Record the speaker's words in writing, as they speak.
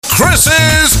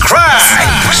Chris's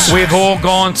Cracks. We've all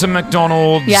gone to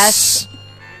McDonald's. Yes.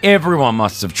 Everyone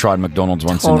must have tried McDonald's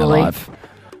once in their Totally. life.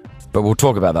 But we'll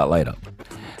talk about that later.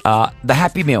 The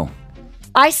Happy Meal.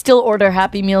 I still order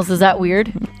Happy Meals. Is that weird?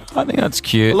 I think that's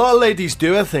cute. A lot of ladies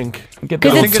do, I think. Get the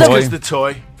Because I little think it's it's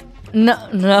toy. because the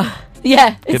toy. No. Yeah,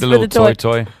 it's Get the for little the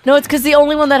toy. No, it's because the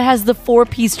only one that has the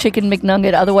 4-piece chicken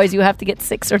McNugget. Otherwise, you have to get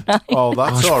 6 or 9. Oh,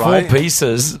 that's Gosh, all 4 right.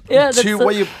 pieces. yeah, that's Two,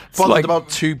 what are you bothered like- about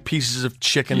 2 pieces of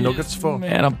chicken nuggets for?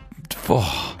 Man,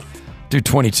 do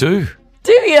 22.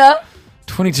 Do ya?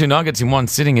 22 nuggets in one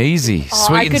sitting, easy.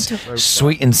 Oh, I could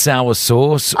Sweet and sour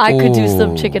sauce. I could do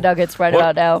some Ooh. chicken nuggets right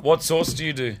about now. What sauce do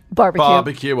you do? Barbecue.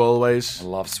 Barbecue always. I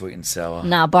love sweet and sour.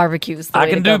 Nah, barbecue's the I way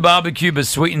can to do go. barbecue, but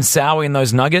sweet and sour in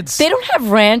those nuggets. They don't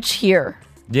have ranch here.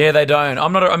 Yeah, they don't.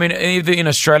 I mean, either in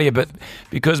Australia, but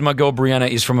because my girl Brianna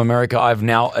is from America, I've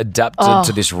now adapted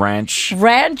to this ranch.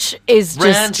 Ranch is just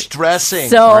Ranch dressing.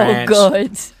 so Ranch.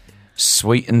 good.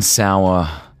 Sweet and sour.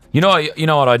 You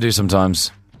know what I do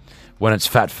sometimes when it's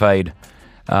fat fade.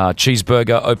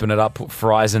 Cheeseburger, open it up, put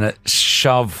fries in it,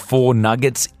 shove 4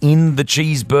 nuggets in the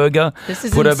cheeseburger, This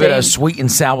is put a bit of insane. sweet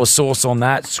and sour sauce on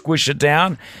that, squish it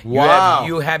down. Wow.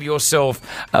 You have yourself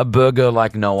a burger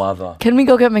like no other. Can we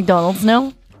go get McDonald's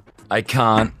now? I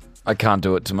can't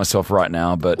do it to myself right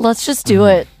now, but Let's just do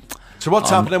it. So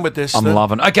what's happening with this? I'm then?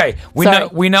 loving. Okay, Sorry.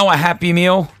 we know a Happy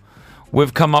Meal.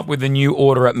 We've come up with a new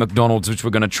order at McDonald's, which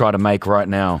we're going to try to make right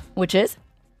now. Which is?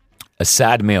 A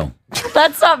sad meal.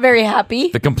 That's not very happy.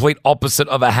 The complete opposite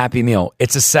of a Happy Meal.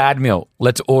 It's a sad meal.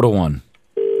 Let's order one.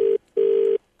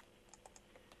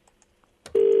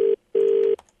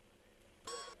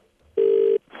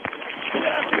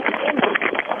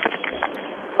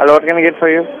 Hello, what can I get for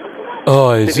you?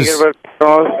 Oh, is Did you this get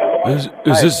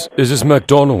McDonald's? is this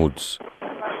McDonald's?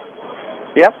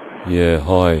 Yep. Yeah,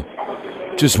 hi.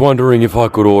 Just wondering if I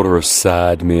could order a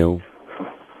sad meal.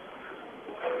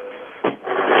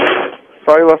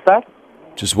 Sorry, what's that?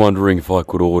 Just wondering if I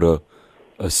could order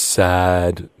a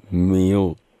sad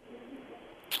meal.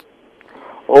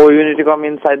 Oh, you need to come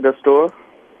inside the store.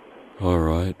 All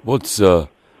right.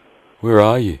 Where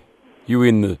are you?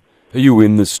 Are you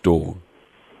in the store?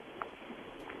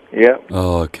 Yeah.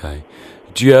 Oh, okay.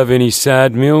 Do you have any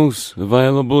sad meals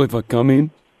available if I come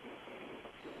in?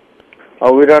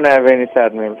 Oh, we don't have any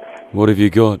sad meals. What have you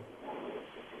got?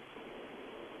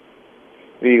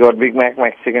 We got Big Mac,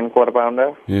 Mexican Quarter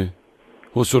Pounder. Yeah.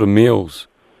 What sort of meals?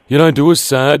 You don't do a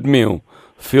sad meal.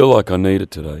 Feel like I need it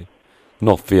today.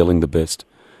 Not feeling the best.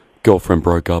 Girlfriend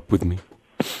broke up with me.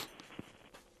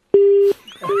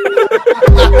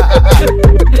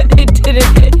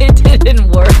 It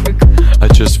didn't work. I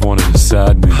just wanted a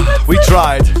sad meal. We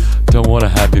tried. Don't want a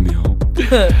happy meal.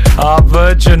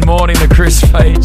 Virgin Morning, the Chris Fade